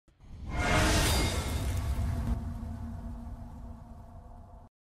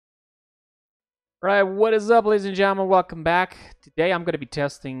Right, what is up, ladies and gentlemen? Welcome back. Today I'm going to be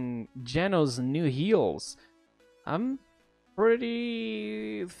testing Geno's new heals. I'm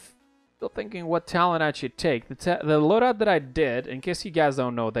pretty still thinking what talent I should take. The loadout that I did, in case you guys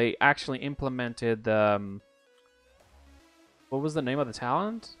don't know, they actually implemented what was the name of the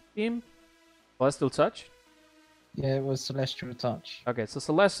talent theme? Celestial Touch? Yeah, it was Celestial Touch. Okay, so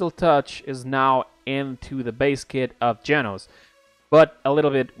Celestial Touch is now into the base kit of Geno's, but a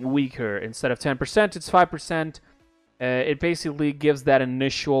little bit weaker. Instead of 10%, it's 5%. It basically gives that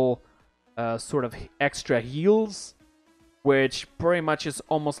initial sort of extra heals, which pretty much is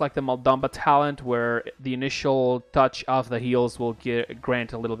almost like the Maldamba talent, where the initial touch of the heals will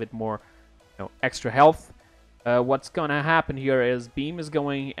grant a little bit more, extra health. What's gonna happen here is Beam is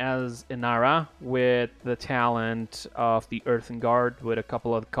going as Inara with the talent of the Earthen Guard with a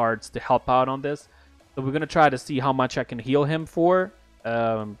couple of cards to help out on this. So we're gonna try to see how much I can heal him for,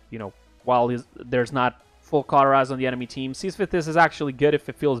 while there's not full cauterize on the enemy team. See if this is actually good, if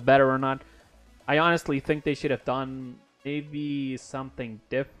it feels better or not. I honestly think they should have done maybe something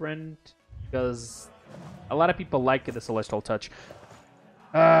different, because a lot of people like the Celestial Touch.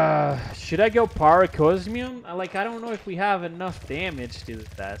 Should I go Paracosmium? I don't know if we have enough damage to do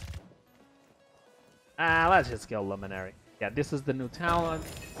that. Let's just go Luminary. Yeah, this is the new talent.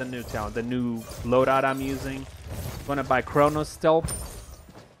 The new loadout I'm using. I'm gonna buy Chronos Stealth.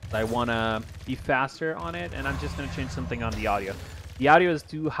 I wanna be faster on it, and I'm just gonna change something on the audio. The audio is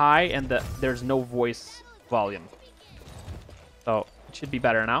too high, and there's no voice volume. So it should be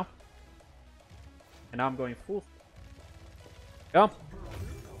better now. And now I'm going full. Go.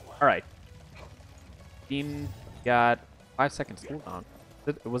 All right. Beam got 5 seconds cooldown.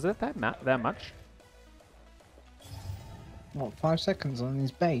 Was it that much? What, 5 seconds on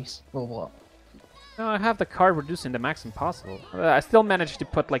his base? Or what? No, I have the card reducing the maximum possible. I still managed to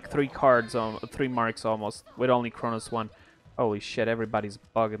put like 3 marks almost, with only Chronos 1. Holy shit, everybody's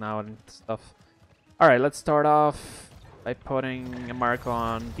bugging out and stuff. Alright, let's start off by putting a mark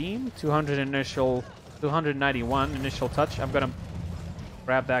on Beam. 291 initial touch. I'm gonna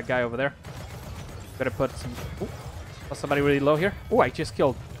grab that guy over there. Gonna put some... Ooh, was somebody really low here? Oh, I just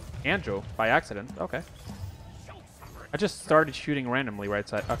killed Andrew by accident. Okay. I just started shooting randomly right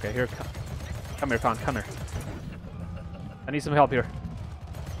side. Okay, here. Come here, Con. Come here. I need some help here.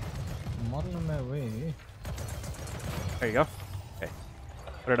 I'm on my way. There you go. Okay.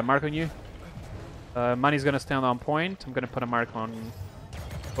 Put a mark on you. Money's gonna stand on point. I'm gonna put a mark on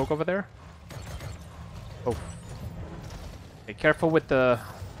Oak over there. Oh. Okay, careful with the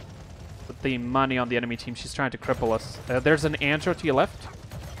money on the enemy team. She's trying to cripple us. There's an Andrew to your left.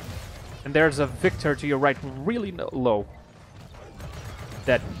 And there's a Victor to your right, really low.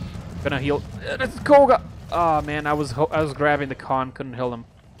 Dead. Gonna heal. It's Koga! Oh man, I was grabbing the con, couldn't heal him.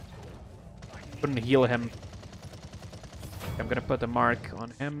 Couldn't heal him. I'm gonna put a mark on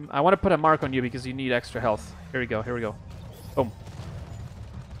him. I want to put a mark on you because you need extra health. Here we go, here we go. Boom.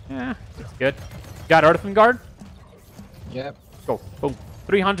 Yeah, that's good. Got Earthen Guard? Yep. Go. Boom.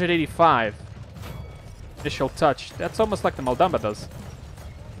 385. Initial touch. That's almost like the Maldamba does.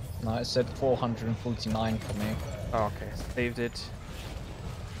 No, it said 449 for me. Oh, okay. Saved it.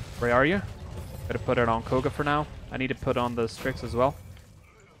 Where are you? Gotta put it on Koga for now. I need to put on the Strix as well.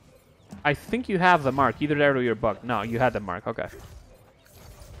 I think you have the mark. Either there or you're bugged. No, you had the mark. Okay.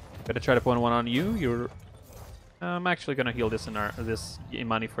 Gotta try to put one on you. I'm actually gonna heal this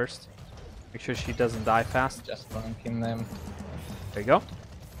Imani first. Make sure she doesn't die fast. Just ranking them. There you go.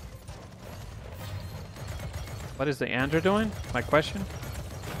 What is the Andrew doing? My question.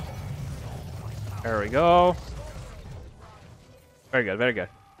 There we go. Very good, very good.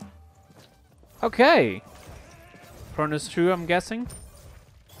 Okay. Chronos true, I'm guessing.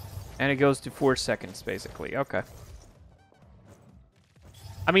 And it goes to 4 seconds, basically. Okay.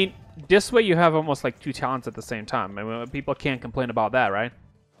 I mean, this way you have almost like 2 talents at the same time. I mean, people can't complain about that, right?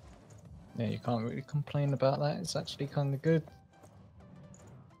 Yeah, you can't really complain about that. It's actually kind of good.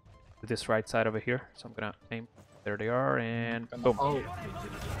 This right side over here. So I'm gonna aim. There they are, and boom. Oh.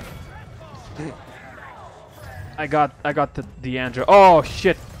 I got the Andrew. Oh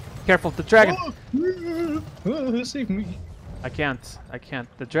shit! Careful, the dragon. Save me. I can't.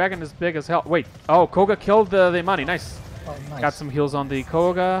 The dragon is big as hell. Wait. Oh, Koga killed the Imani. Nice. Oh, nice. Got some heals on the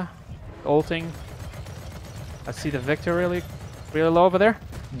Koga. Ulting. I see the Victor really low over there.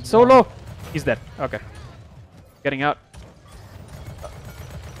 So low. He's dead. Okay. Getting out.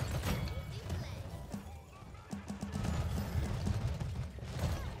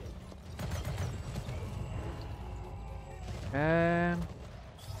 And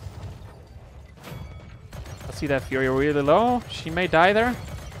I see that Fury really low. She may die there.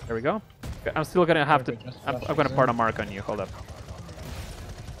 There we go. I'm still gonna have to. Okay, just I'm flash gonna it put a in. mark on you. Hold up.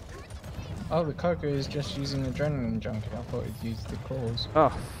 Oh, the Coco is just using adrenaline junkie. I thought he'd use the claws.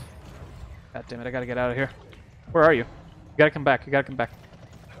 Oh. God damn it, I gotta get out of here. Where are you? You gotta come back, you gotta come back.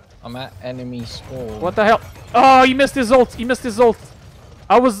 I'm at enemy spawn. What the hell? Oh, he missed his ult! He missed his ult!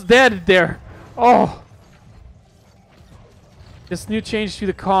 I was dead there! Oh! This new change to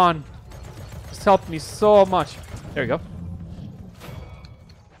the con just helped me so much. There you go.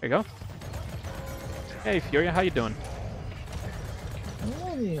 There you go. Hey, Furia, how you doing?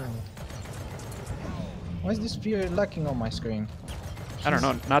 Oh. Why is this Fury lacking on my screen? I don't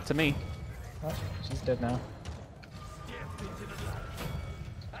know, not to me. Oh, she's dead now.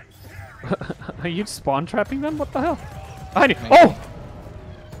 Are you spawn trapping them? What the hell? Behind you! Oh!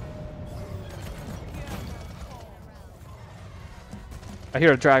 I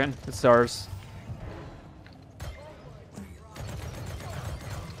hear a dragon. It's ours.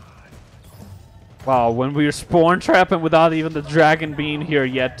 Wow, when we were spawn trapping without even the dragon being here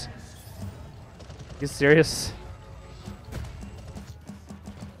yet. You serious?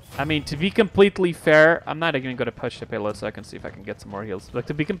 I mean, to be completely fair, I'm not even gonna push the payload so I can see if I can get some more heals. Like,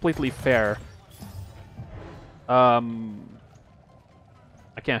 to be completely fair, I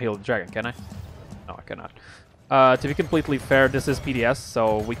can't heal the dragon, can I? No, I cannot. To be completely fair, this is PDS,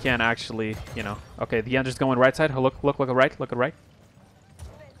 so we can't actually, you know. Okay, the engine's going right side. Look at right. Look at right.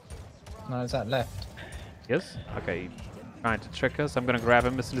 No, is that left? Yes. Okay, trying to trick us. I'm gonna grab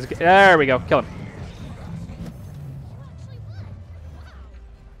him as soon as. There we go. Kill him.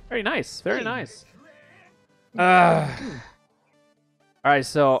 Very nice. Very nice. Alright,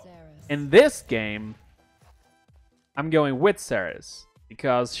 so in this game, I'm going with Ceres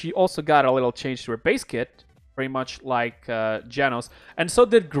because she also got a little change to her base kit, pretty much like Janos, and so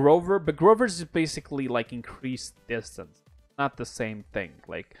did Grover. But Grover's is basically like increased distance, not the same thing.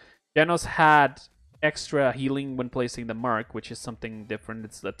 Like Janos had extra healing when placing the mark, which is something different.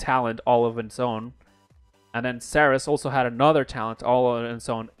 It's a talent all of its own. And then Ceres also had another talent all on its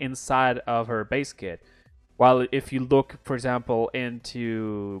own inside of her base kit. While if you look, for example,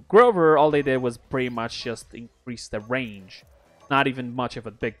 into Grover, all they did was pretty much just increase the range. Not even much of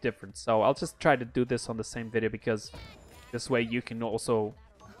a big difference. So I'll just try to do this on the same video because this way you can also,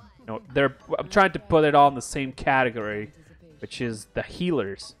 you know, I'm trying to put it all in the same category, which is the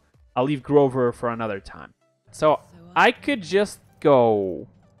healers. I'll leave Grover for another time. So I could just go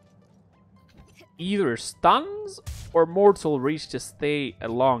either stuns or mortal reach to stay a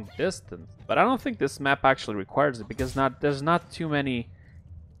long distance, but I don't think this map actually requires it because there's not too many,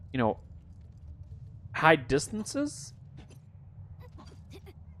 you know, high distances.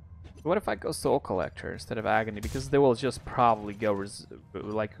 What if I go Soul Collector instead of Agony, because they will just probably go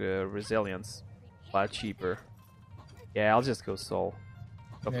Resilience a lot cheaper. Yeah, I'll just go Soul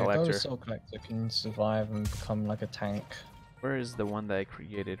Collector. Go Soul Collector can survive and become like a tank. Where is the one that I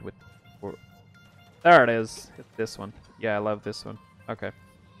created with? There it is. It's this one. Yeah, I love this one. Okay.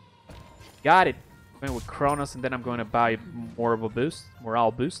 Got it. Going with Kronos, and then I'm going to buy Morale boost.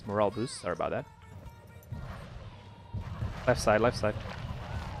 Sorry about that. Left side, left side.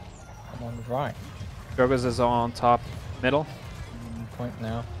 I'm on the right. Gorgos is on top, middle. Point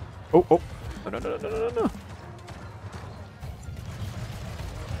now. Oh, oh. No.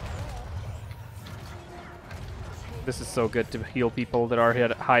 This is so good to heal people that are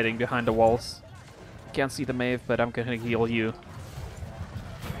hiding behind the walls. Can't see the Maeve, but I'm gonna heal you.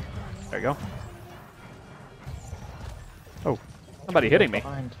 There you go. Oh, somebody hitting me.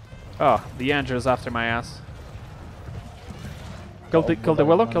 Oh, the Andrew's after my ass. Kill the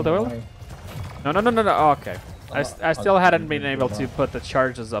Willow, kill the Willow. No. Oh, okay. I still hadn't been able to put the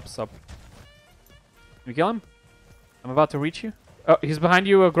charges up, so. Can you kill him? I'm about to reach you. Oh, he's behind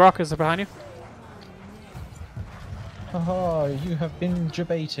you. Grok is behind you. Oh, you have been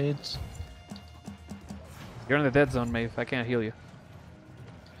debated. You're in the dead zone, Maeve. I can't heal you.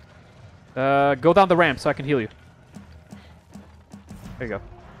 Go down the ramp so I can heal you. There you go. I'm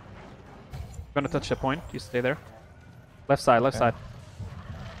gonna touch the point. You stay there. Left side, left side.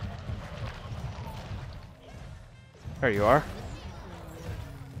 There you are.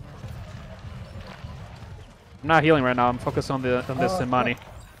 I'm not healing right now. I'm focused on this Imani.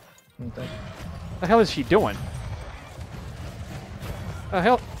 What the hell is she doing? The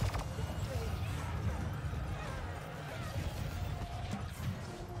hell?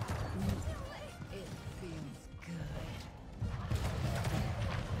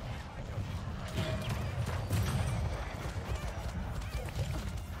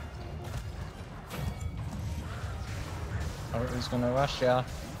 Oh, who's gonna rush ya?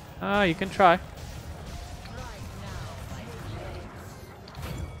 You can try.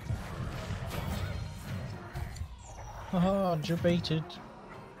 Oh, debated.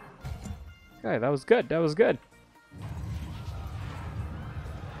 Okay, that was good. That was good.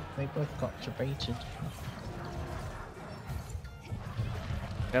 They both got debated.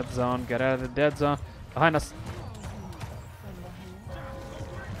 Dead zone. Get out of the dead zone. Behind us.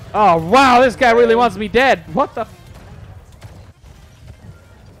 Oh, wow. This guy really wants me dead. What the?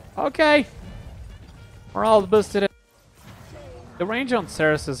 Okay. Morale boosted it. The range on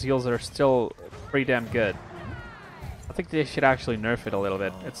Ceres's heals are still pretty damn good. I think they should actually nerf it a little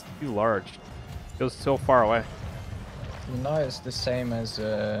bit. It's too large. It goes so far away. You know it's the same as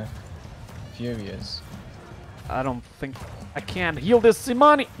Furious. I don't think I can heal this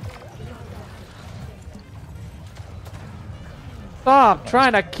Simani. Stop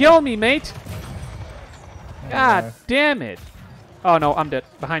trying to kill me, mate. God damn it. Oh no, I'm dead.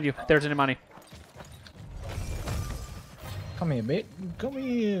 Behind you. There's any money. Come here, mate. Come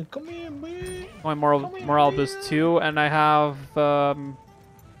here. Come here, mate. My morale boost 2, and I have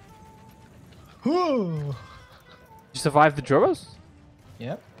Whew. You survived the Drogos?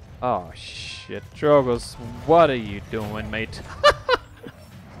 Yep. Oh shit, Drogos, what are you doing, mate?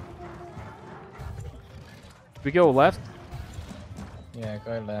 We go left. Yeah,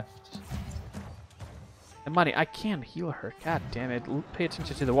 go left. And money, I can't heal her. God damn it. Pay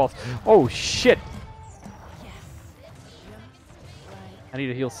attention to the walls. Oh shit. I need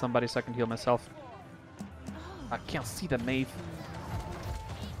to heal somebody so I can heal myself. I can't see the Maeve.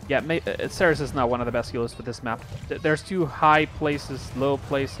 Yeah, Ceres is not one of the best healers for this map. There's two high places, low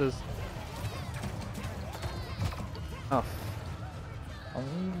places. Oh.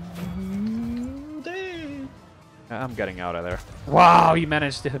 I'm getting out of there. Wow, he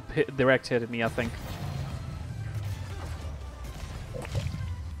managed to direct hit me, I think.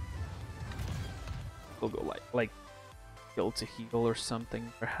 We'll go like kill to heal or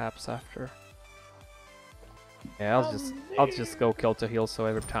something, perhaps after. Yeah, I'll just go kill to heal. So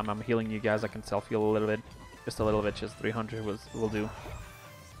every time I'm healing you guys, I can self heal a little bit, just a little bit. Just 300 will do.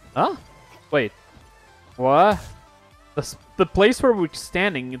 Huh? Wait, what? The place where we're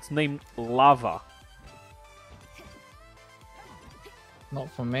standing, it's named Lava. Not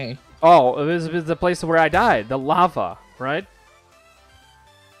for me. Oh, it was the place where I died, the lava, right?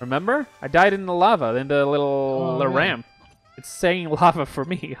 Remember? I died in the lava, in the little ramp. It's saying lava for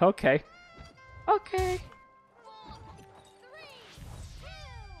me. Okay. Okay.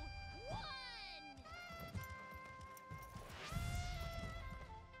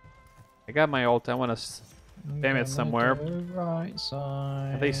 I got my ult. I want to spam it somewhere. Right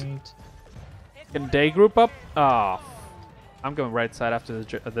side. Can they group up? Oh, I'm going right side after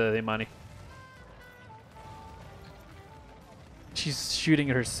the money. She's shooting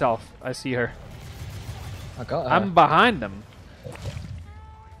at herself. I see her. I got her. I'm behind them.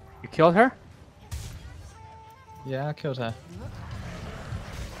 You killed her? Yeah, I killed her.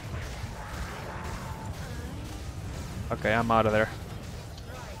 Okay, I'm out of there.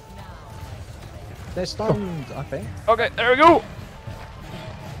 They're stunned, I think. Okay, there we go.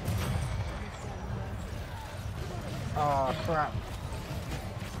 Oh, crap.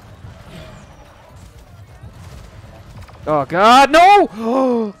 Oh god,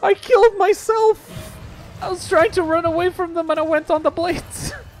 no! I killed myself! I was trying to run away from them and I went on the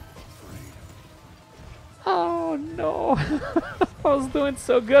blades. Oh no. I was doing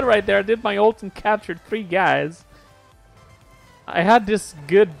so good right there. I did my ult and captured 3 guys. I had this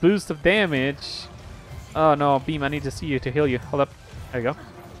good boost of damage. Oh no, Beam, I need to see you to heal you. Hold up. There you go.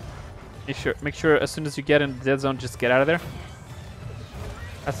 Make sure as soon as you get in the dead zone, just get out of there.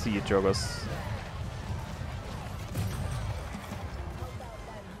 I see you, Drogos.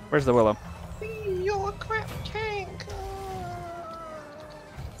 Where's the Willow? You're a crap tank.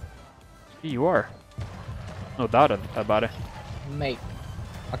 You are. No doubt about it. Mate,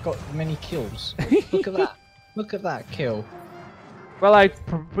 I got many kills. Look at that. Look at that kill. Well, I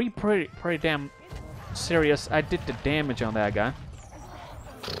pretty damn serious. I did the damage on that guy.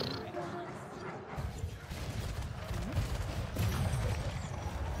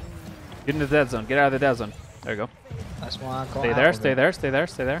 Get in the dead zone. Get out of the dead zone. There you go. That's why I got Stay there, stay there, stay there,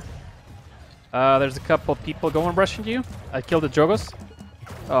 stay there. There's a couple people going rushing you. I killed the Drogos.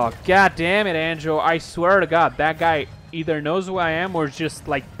 Oh, god damn it, Angel. I swear to god, that guy either knows who I am or just,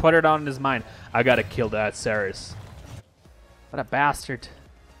 like, put it on his mind. I gotta kill that Ceres. What a bastard.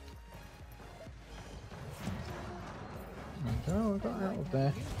 Oh, I got out of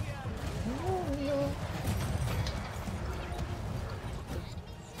there.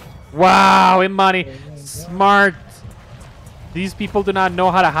 Wow, Imani. Smart. These people do not know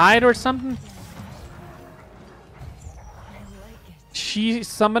how to hide or something? She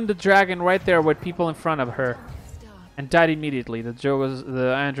summoned the dragon right there with people in front of her. And died immediately.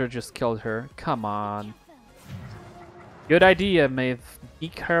 The Andrew just killed her. Come on. Good idea, Maeve. Be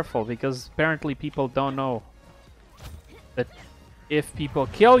careful, because apparently people don't know that if people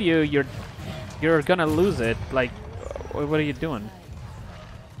kill you, you're gonna lose it. Like, what are you doing?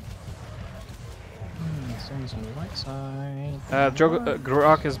 Someone's on the right side.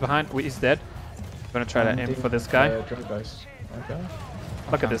 Grok is behind. Wait, he's dead. I'm gonna try to aim for this guy. Drogos. Okay.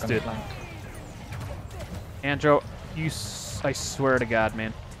 Look at this dude. Andrew, I swear to God,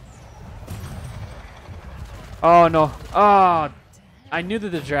 man. Oh no. Oh, I knew that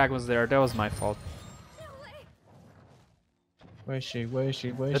the drag was there. That was my fault. Where is she? Where is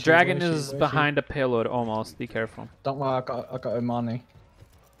she? Where is The she? dragon Where is behind a payload almost. Be careful. Don't worry, I got Omani.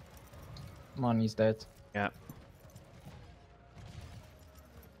 Omani's dead. Yeah.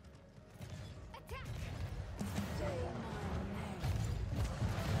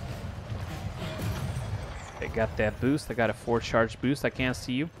 I got that boost. I got a 4 charge boost. I can't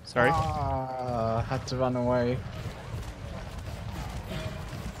see you. Sorry. Ah, had to run away.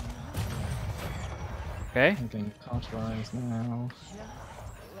 Okay. I'm getting cauterized now.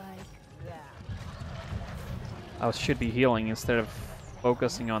 I should be healing instead of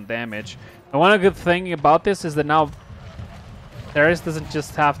focusing on damage. And one good thing about this is that now Theris doesn't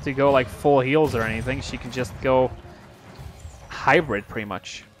just have to go like full heals or anything. She can just go hybrid pretty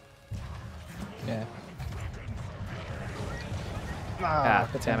much. Yeah. Ah,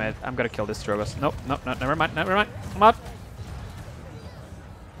 damn it. I'm gonna kill this Drogos. Nope, nope, no, never mind, never mind. Come on.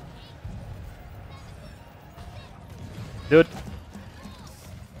 Dude.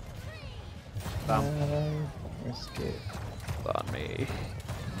 Risk it. Hold on me.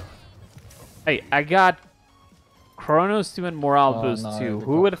 Hey, I got Chronos 2 and Morale Boost no, 2. they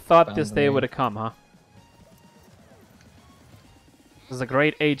Who got would have thought found this in day me. would have come, huh? This is a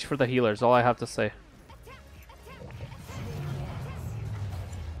great age for the healers, all I have to say.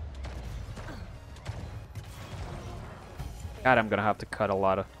 God, I'm gonna have to cut a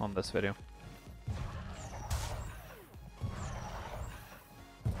lot on this video.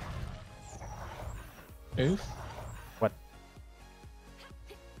 Oof. What?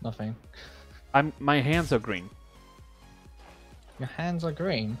 Nothing. My hands are green. Your hands are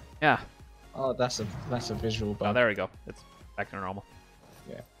green. Yeah. Oh, that's a visual bug. Oh, there we go. It's back to normal.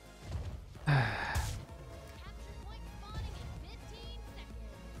 Yeah.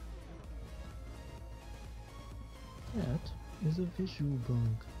 That is a visual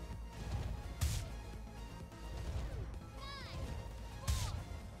bug.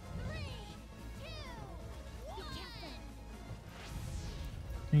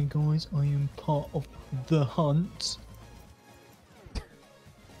 Hey guys, I am part of the hunt.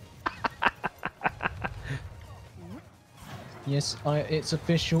 Yes, it's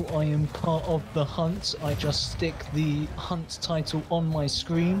official, I am part of the hunt. I just stick the hunt title on my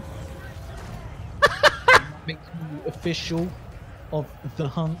screen. Makes me official of the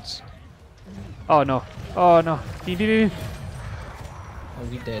hunt. Oh no. Oh no. Beep, beep, beep. Oh,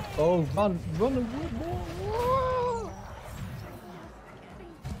 we dead. Oh, run away.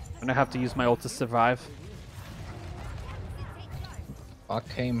 I'm gonna have to use my ult to survive. I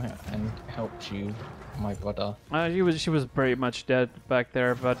came and helped you, my brother. She was pretty much dead back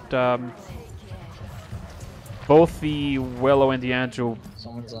there, but both the Willow and the Andrew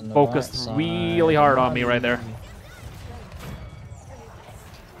Someone's on the focused right side. really hard on me right there.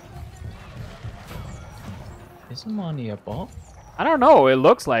 Is Amani a bot? I don't know, it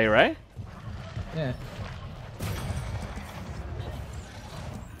looks like, right? Yeah.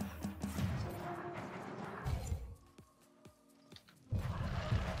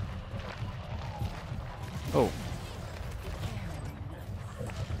 Oh.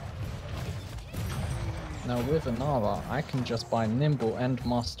 Now with Anara, I can just buy Nimble and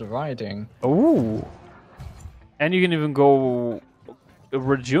Master Riding. Ooh. And you can even go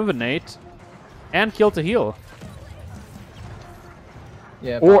rejuvenate and kill to heal.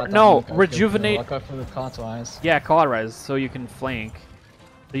 Yeah, Or, but I don't no, go for rejuvenate- I'll go for the Cauterize. Yeah, cauterize, so you can flank.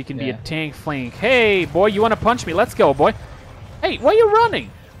 So you can be a Yeah. tank flank. Hey, boy, you want to punch me? Let's go, boy. Hey, why are you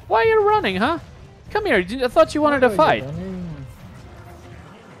running? Why are you running, huh? Come here. I thought you wanted to fight.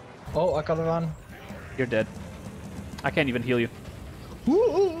 Oh, I gotta run. You're dead. I can't even heal you.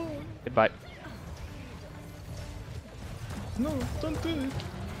 Goodbye. No, don't do it.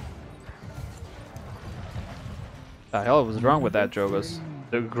 The hell was wrong with that, Drogos?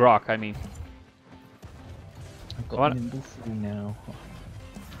 The Grok, I mean. I've got What? Nimble free now.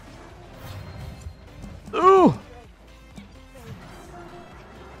 Ooh!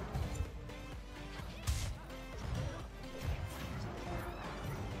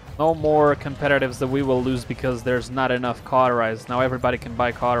 No more competitives that we will lose because there's not enough Cauterize. Now everybody can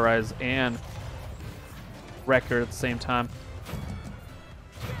buy Cauterize and Wrecker at the same time.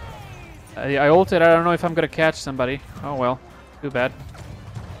 I ulted. I don't know if I'm gonna catch somebody. Oh well, too bad.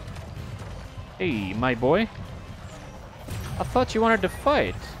 Hey, my boy. I thought you wanted to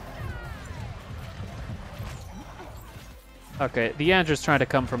fight. Okay, the Andrew's trying to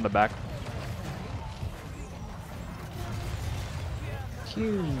come from the back.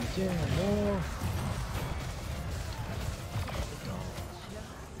 Huge, yeah, more.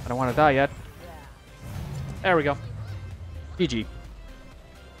 I don't want to die yet. There we go. GG.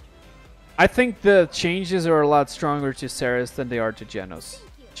 I think the changes are a lot stronger to Ceres than they are to Genos.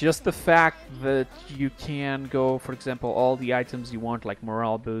 Just the fact that you can go, for example, all the items you want, like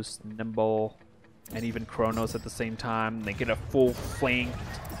Morale Boost, Nimble, and even Chronos at the same time. They get a full flanked,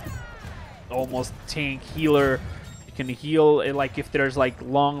 almost tank healer. You can heal, like if there's like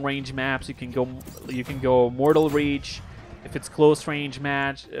long range maps, you can go Mortal Reach. If it's close range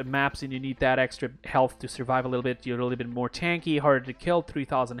maps and you need that extra health to survive a little bit, you're a little bit more tanky, harder to kill,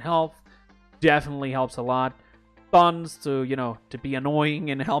 3,000 health. Definitely helps a lot. Stuns to, you know, to be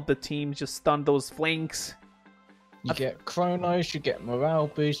annoying and help the team just stun those flanks. You get Chronos, you get Morale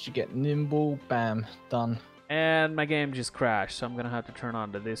Boost, you get Nimble, bam, done. And my game just crashed, so I'm gonna have to turn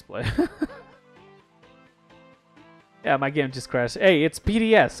on the display. Yeah, my game just crashed. Hey, it's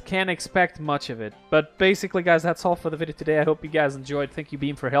PDS. Can't expect much of it. But basically, guys, that's all for the video today. I hope you guys enjoyed. Thank you,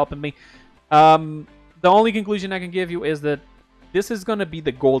 Beam, for helping me. The only conclusion I can give you is that this is going to be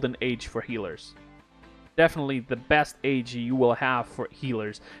the golden age for healers. Definitely the best age you will have for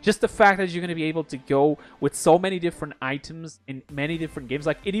healers. Just the fact that you're going to be able to go with so many different items in many different games.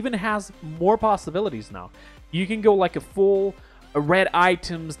 Like, it even has more possibilities now. You can go like a full red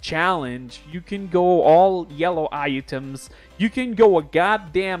items challenge. You can go all yellow items. You can go a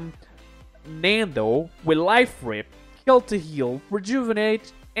goddamn Nando with Life Rip, Kill to Heal,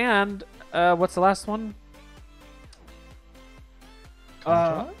 Rejuvenate, and what's the last one?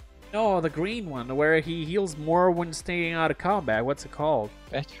 No, the green one, where he heals more when staying out of combat. What's it called?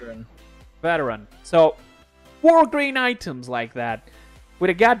 Veteran. So, 4 green items like that with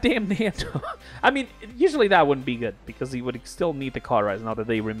a goddamn Nando. I mean, usually that wouldn't be good because he would still need the Cauterize now that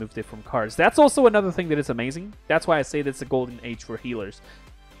they removed it from cards. That's also another thing that is amazing. That's why I say that's a golden age for healers.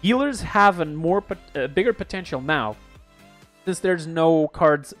 Healers have a bigger potential now since there's no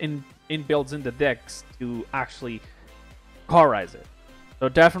cards builds in the decks to actually Cauterize it. So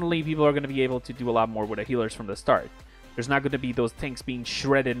definitely people are going to be able to do a lot more with the healers from the start. There's not going to be those tanks being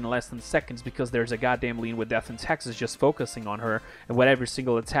shredded in less than seconds because there's a goddamn Lean with Death and Texas just focusing on her and with every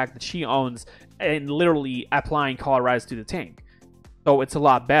single attack that she owns and literally applying Cauterize to the tank. So it's a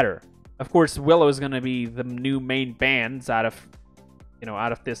lot better. Of course, Willow is going to be the new main bans out of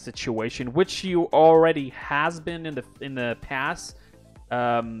this situation, which she already has been in the past.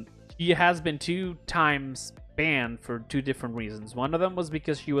 She has been 2 times banned for 2 different reasons. One of them was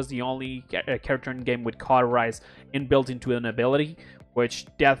because she was the only character in the game with Cauterize inbuilt into an ability, which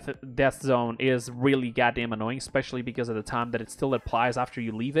Death Zone is really goddamn annoying, especially because of the time that it still applies after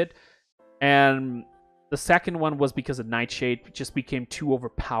you leave it. And the second one was because of Nightshade. It just became too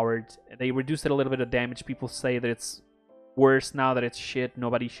overpowered. They reduced it a little bit of damage. People say that it's worse now that it's shit.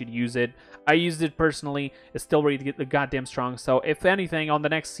 Nobody should use it. I used it personally. It's still really goddamn strong. So if anything, on the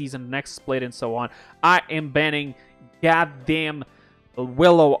next season, next split, and so on, I am banning goddamn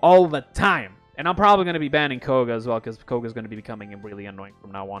Willow all the time. And I'm probably going to be banning Koga as well, because Koga is going to be becoming really annoying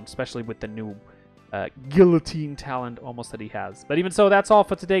from now on, especially with the new guillotine talent almost that he has. But even so, that's all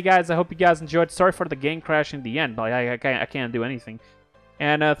for today, guys. I hope you guys enjoyed. Sorry for the game crash in the end, but I can't do anything.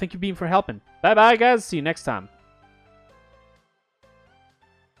 And thank you, Beam, for helping. Bye-bye, guys. See you next time.